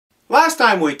Last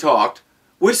time we talked,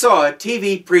 we saw a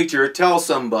TV preacher tell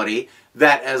somebody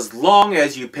that as long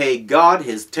as you pay God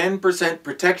his 10%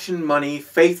 protection money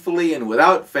faithfully and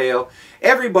without fail,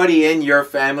 everybody in your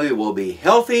family will be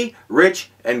healthy,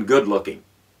 rich, and good looking.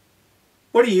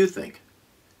 What do you think?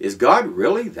 Is God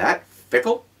really that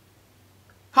fickle?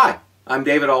 Hi, I'm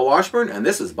David L. Washburn, and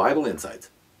this is Bible Insights.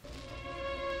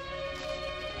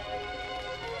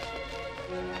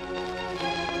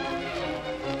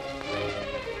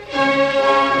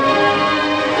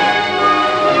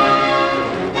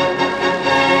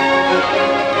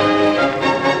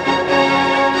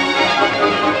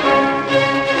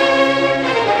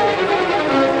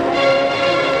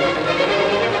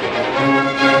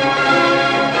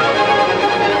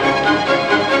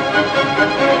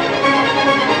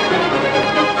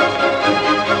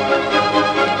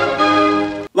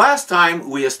 Last time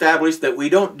we established that we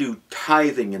don't do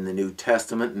tithing in the New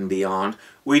Testament and beyond.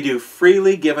 We do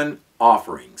freely given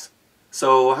offerings.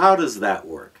 So how does that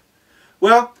work?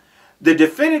 Well, the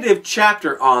definitive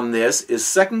chapter on this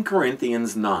is 2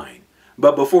 Corinthians 9.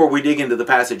 But before we dig into the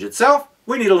passage itself,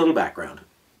 we need a little background.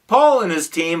 Paul and his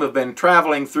team have been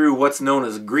traveling through what's known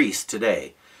as Greece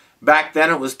today. Back then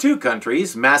it was two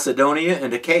countries, Macedonia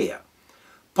and Achaia.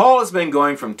 Paul has been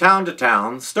going from town to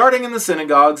town, starting in the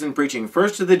synagogues and preaching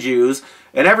first to the Jews,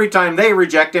 and every time they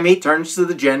reject him, he turns to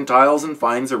the Gentiles and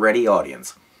finds a ready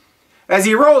audience. As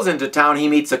he rolls into town, he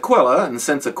meets Aquila, and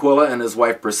since Aquila and his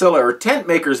wife Priscilla are tent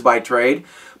makers by trade,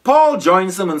 Paul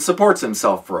joins them and supports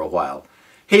himself for a while.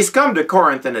 He's come to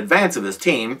Corinth in advance of his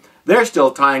team. They're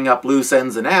still tying up loose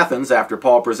ends in Athens after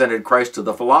Paul presented Christ to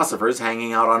the philosophers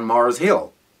hanging out on Mars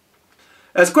Hill.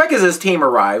 As quick as his team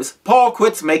arrives, Paul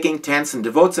quits making tents and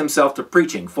devotes himself to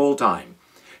preaching full-time.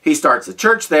 He starts a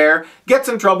church there, gets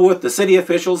in trouble with the city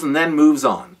officials, and then moves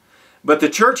on. But the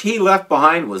church he left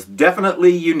behind was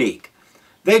definitely unique.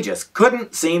 They just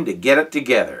couldn't seem to get it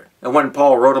together. And when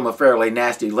Paul wrote them a fairly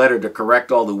nasty letter to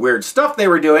correct all the weird stuff they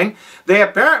were doing, they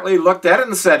apparently looked at it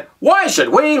and said, "Why should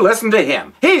we listen to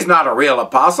him? He's not a real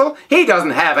apostle. He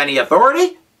doesn't have any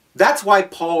authority." That's why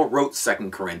Paul wrote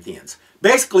 2 Corinthians.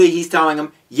 Basically, he's telling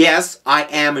them, yes, I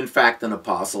am in fact an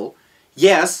apostle.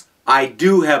 Yes, I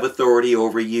do have authority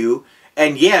over you.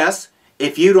 And yes,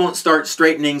 if you don't start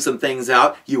straightening some things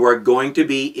out, you are going to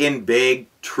be in big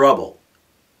trouble.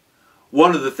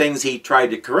 One of the things he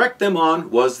tried to correct them on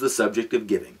was the subject of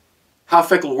giving. How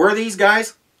fickle were these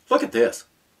guys? Look at this.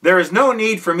 There is no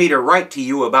need for me to write to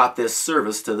you about this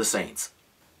service to the saints.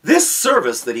 This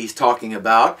service that he's talking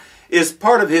about is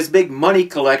part of his big money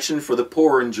collection for the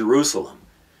poor in Jerusalem.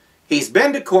 He's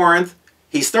been to Corinth,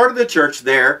 he started the church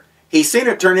there, he's seen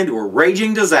it turn into a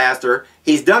raging disaster,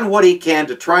 he's done what he can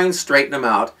to try and straighten them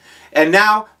out, and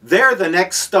now they're the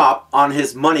next stop on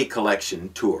his money collection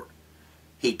tour.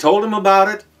 He told them about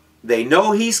it, they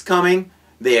know he's coming,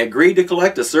 they agreed to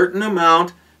collect a certain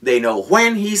amount, they know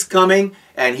when he's coming,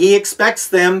 and he expects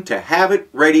them to have it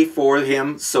ready for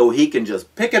him so he can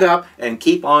just pick it up and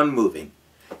keep on moving.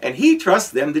 And he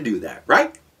trusts them to do that,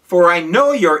 right? For I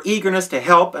know your eagerness to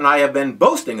help, and I have been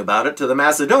boasting about it to the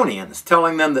Macedonians,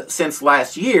 telling them that since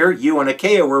last year you and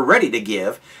Achaia were ready to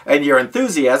give, and your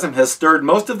enthusiasm has stirred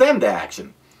most of them to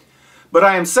action. But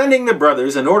I am sending the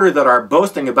brothers in order that our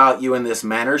boasting about you in this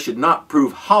manner should not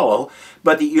prove hollow,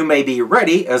 but that you may be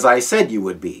ready as I said you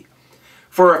would be.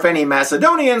 For if any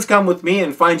Macedonians come with me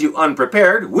and find you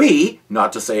unprepared, we,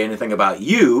 not to say anything about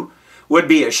you, would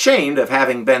be ashamed of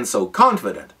having been so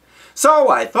confident. So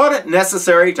I thought it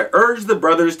necessary to urge the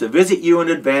brothers to visit you in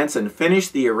advance and finish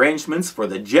the arrangements for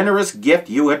the generous gift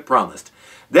you had promised.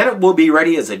 Then it will be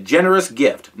ready as a generous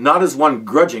gift, not as one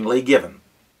grudgingly given.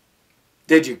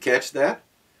 Did you catch that?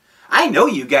 I know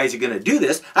you guys are going to do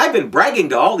this. I've been bragging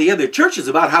to all the other churches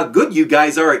about how good you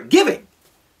guys are at giving.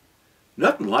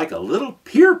 Nothing like a little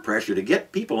peer pressure to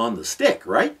get people on the stick,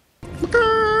 right?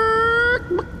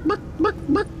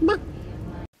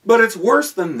 But it's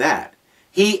worse than that.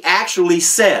 He actually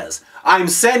says, I'm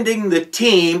sending the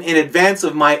team in advance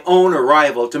of my own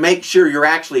arrival to make sure you're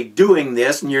actually doing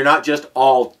this and you're not just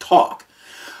all talk.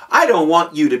 I don't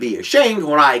want you to be ashamed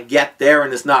when I get there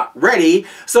and it's not ready,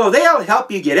 so they'll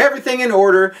help you get everything in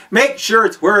order, make sure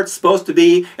it's where it's supposed to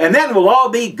be, and then we'll all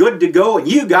be good to go and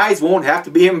you guys won't have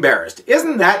to be embarrassed.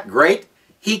 Isn't that great?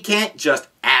 He can't just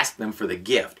ask them for the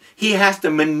gift. He has to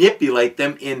manipulate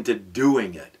them into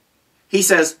doing it. He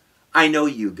says, I know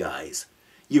you guys.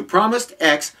 You promised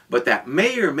X, but that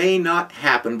may or may not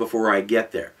happen before I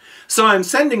get there. So I'm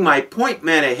sending my point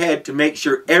man ahead to make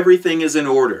sure everything is in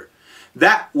order.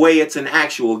 That way it's an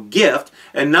actual gift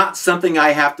and not something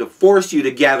I have to force you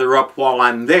to gather up while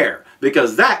I'm there,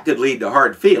 because that could lead to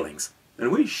hard feelings.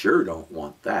 And we sure don't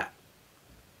want that.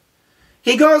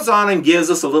 He goes on and gives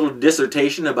us a little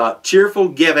dissertation about cheerful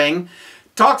giving,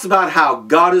 talks about how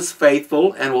God is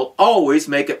faithful and will always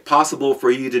make it possible for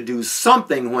you to do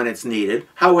something when it's needed,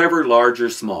 however large or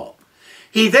small.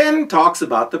 He then talks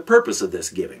about the purpose of this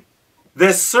giving.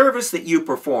 This service that you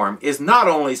perform is not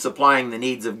only supplying the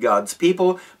needs of God's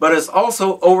people, but is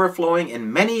also overflowing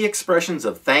in many expressions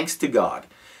of thanks to God.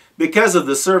 Because of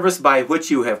the service by which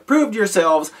you have proved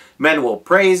yourselves, men will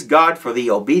praise God for the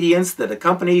obedience that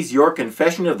accompanies your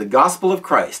confession of the gospel of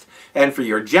Christ, and for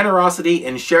your generosity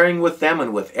in sharing with them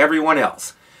and with everyone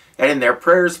else. And in their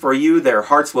prayers for you, their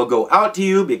hearts will go out to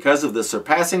you because of the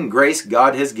surpassing grace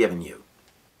God has given you.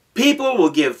 People will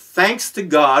give thanks to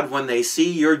God when they see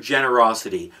your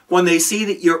generosity, when they see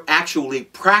that you're actually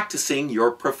practicing your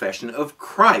profession of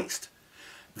Christ.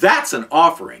 That's an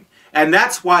offering. And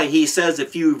that's why he says a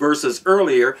few verses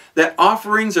earlier that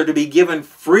offerings are to be given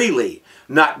freely,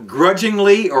 not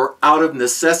grudgingly or out of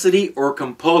necessity or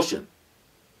compulsion.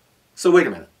 So wait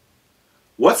a minute.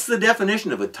 What's the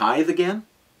definition of a tithe again?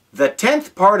 The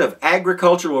 10th part of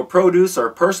agricultural produce or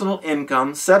personal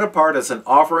income set apart as an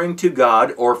offering to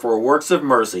God or for works of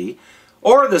mercy,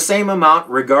 or the same amount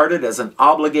regarded as an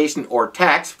obligation or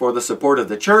tax for the support of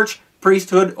the church,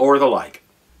 priesthood, or the like.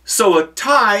 So a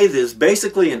tithe is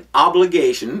basically an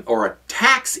obligation, or a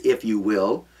tax if you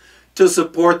will, to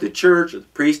support the church, or the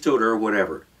priesthood, or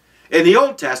whatever. In the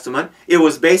Old Testament, it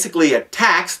was basically a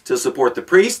tax to support the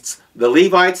priests, the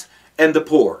Levites, and the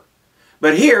poor.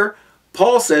 But here,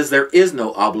 Paul says there is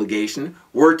no obligation.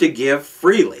 We're to give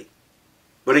freely.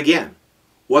 But again,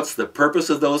 what's the purpose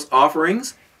of those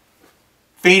offerings?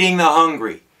 Feeding the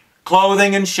hungry,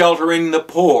 clothing and sheltering the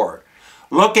poor,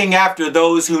 looking after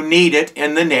those who need it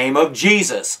in the name of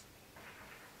Jesus.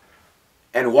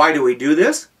 And why do we do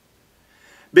this?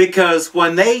 Because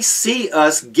when they see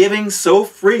us giving so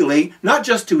freely, not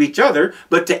just to each other,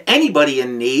 but to anybody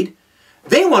in need,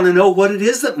 they want to know what it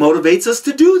is that motivates us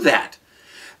to do that.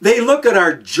 They look at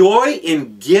our joy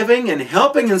in giving and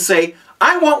helping and say,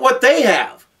 I want what they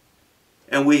have.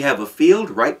 And we have a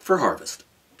field ripe for harvest.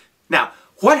 Now,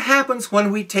 what happens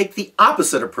when we take the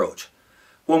opposite approach?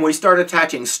 When we start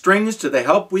attaching strings to the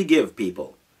help we give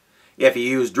people. If you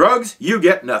use drugs, you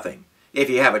get nothing. If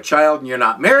you have a child and you're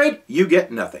not married, you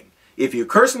get nothing. If you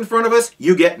curse in front of us,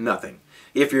 you get nothing.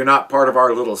 If you're not part of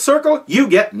our little circle, you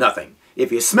get nothing.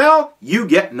 If you smell, you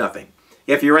get nothing.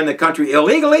 If you're in the country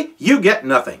illegally, you get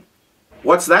nothing.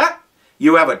 What's that?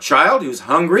 You have a child who's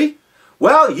hungry?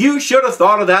 Well, you should have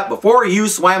thought of that before you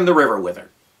swam the river with her.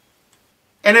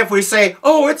 And if we say,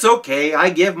 oh, it's okay, I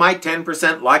give my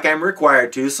 10% like I'm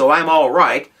required to, so I'm all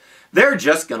right, they're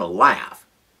just going to laugh.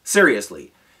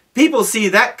 Seriously, people see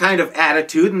that kind of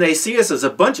attitude and they see us as a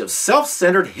bunch of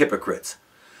self-centered hypocrites.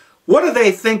 What do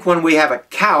they think when we have a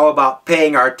cow about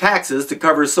paying our taxes to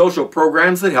cover social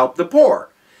programs that help the poor?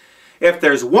 If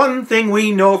there's one thing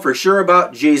we know for sure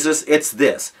about Jesus, it's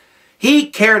this.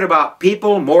 He cared about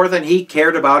people more than he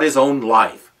cared about his own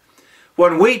life.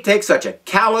 When we take such a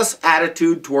callous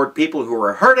attitude toward people who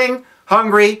are hurting,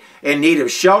 hungry, in need of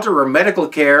shelter or medical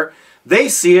care, they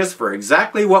see us for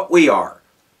exactly what we are,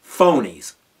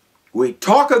 phonies. We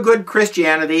talk a good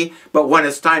Christianity, but when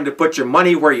it's time to put your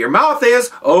money where your mouth is,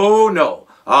 oh no,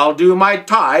 I'll do my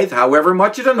tithe, however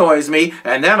much it annoys me,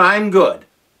 and then I'm good.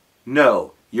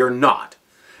 No. You're not.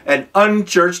 And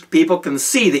unchurched people can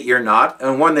see that you're not,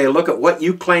 and when they look at what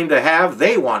you claim to have,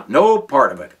 they want no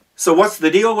part of it. So what's the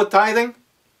deal with tithing?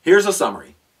 Here's a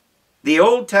summary. The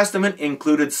Old Testament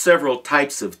included several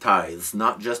types of tithes,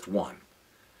 not just one.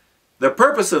 The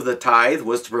purpose of the tithe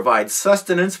was to provide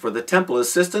sustenance for the temple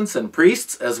assistants and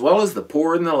priests, as well as the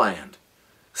poor in the land.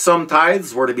 Some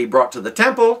tithes were to be brought to the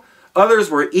temple, others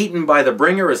were eaten by the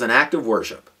bringer as an act of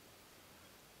worship.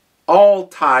 All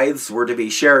tithes were to be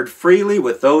shared freely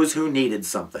with those who needed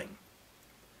something.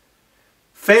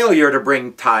 Failure to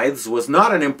bring tithes was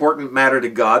not an important matter to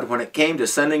God when it came to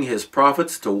sending his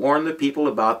prophets to warn the people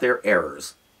about their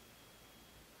errors.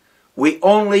 We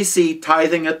only see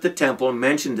tithing at the temple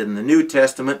mentioned in the New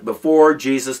Testament before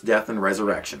Jesus' death and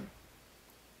resurrection.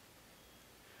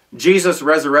 Jesus'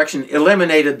 resurrection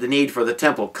eliminated the need for the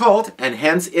temple cult and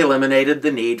hence eliminated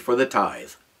the need for the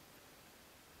tithe.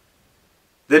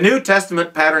 The New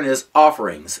Testament pattern is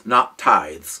offerings, not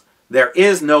tithes. There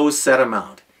is no set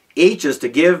amount. Each is to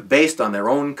give based on their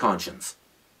own conscience.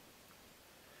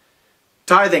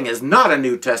 Tithing is not a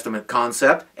New Testament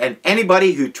concept, and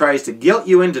anybody who tries to guilt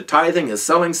you into tithing is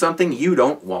selling something you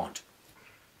don't want.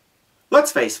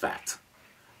 Let's face facts.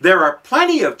 There are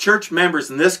plenty of church members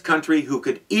in this country who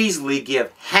could easily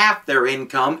give half their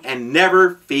income and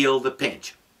never feel the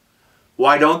pinch.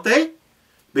 Why don't they?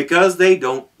 Because they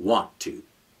don't want to.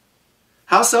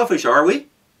 How selfish are we?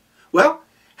 Well,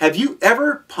 have you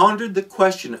ever pondered the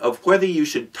question of whether you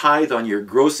should tithe on your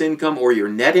gross income or your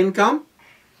net income?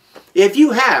 If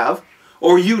you have,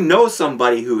 or you know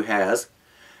somebody who has,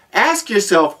 ask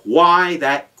yourself why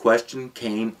that question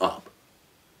came up.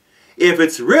 If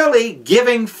it's really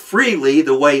giving freely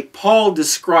the way Paul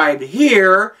described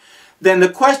here, then the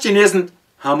question isn't,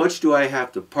 how much do I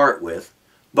have to part with,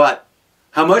 but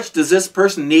how much does this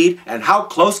person need and how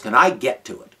close can I get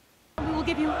to it? We will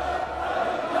give you 10%.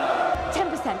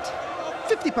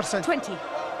 50%. 20.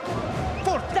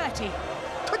 40. 30.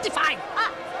 25.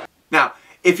 Now,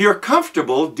 if you're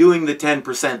comfortable doing the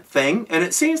 10% thing, and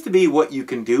it seems to be what you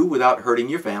can do without hurting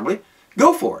your family,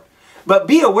 go for it. But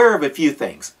be aware of a few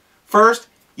things. First,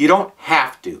 you don't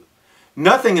have to.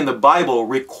 Nothing in the Bible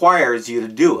requires you to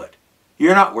do it.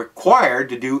 You're not required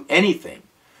to do anything.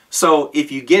 So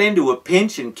if you get into a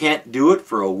pinch and can't do it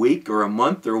for a week or a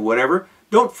month or whatever,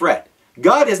 don't fret.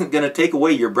 God isn't going to take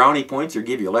away your brownie points or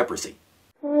give you leprosy.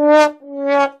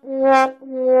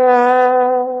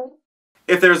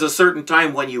 If there's a certain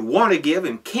time when you want to give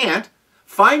and can't,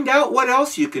 find out what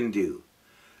else you can do.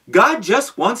 God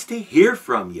just wants to hear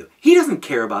from you. He doesn't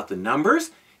care about the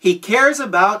numbers. He cares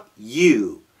about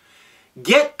you.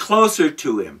 Get closer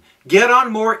to Him. Get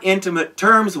on more intimate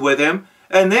terms with Him,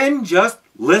 and then just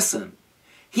listen.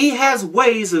 He has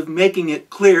ways of making it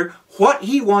clear what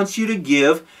He wants you to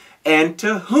give and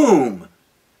to whom.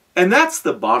 And that's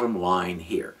the bottom line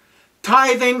here.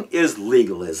 Tithing is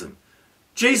legalism.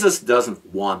 Jesus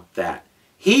doesn't want that.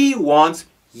 He wants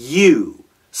you.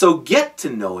 So get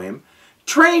to know Him.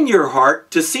 Train your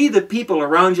heart to see the people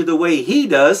around you the way He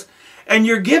does, and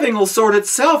your giving will sort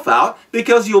itself out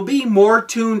because you'll be more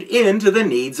tuned in to the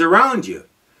needs around you.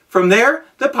 From there,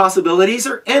 the possibilities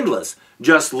are endless.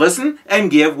 Just listen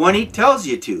and give when He tells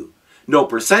you to. No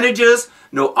percentages,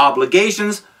 no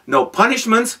obligations, no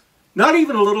punishments, not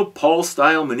even a little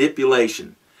Paul-style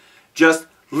manipulation. Just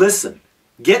listen,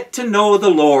 get to know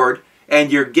the Lord,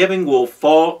 and your giving will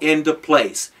fall into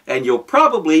place. And you'll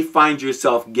probably find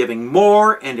yourself giving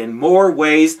more and in more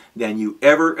ways than you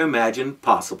ever imagined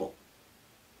possible.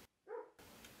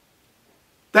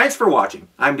 Thanks for watching.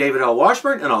 I'm David L.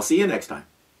 Washburn, and I'll see you next time.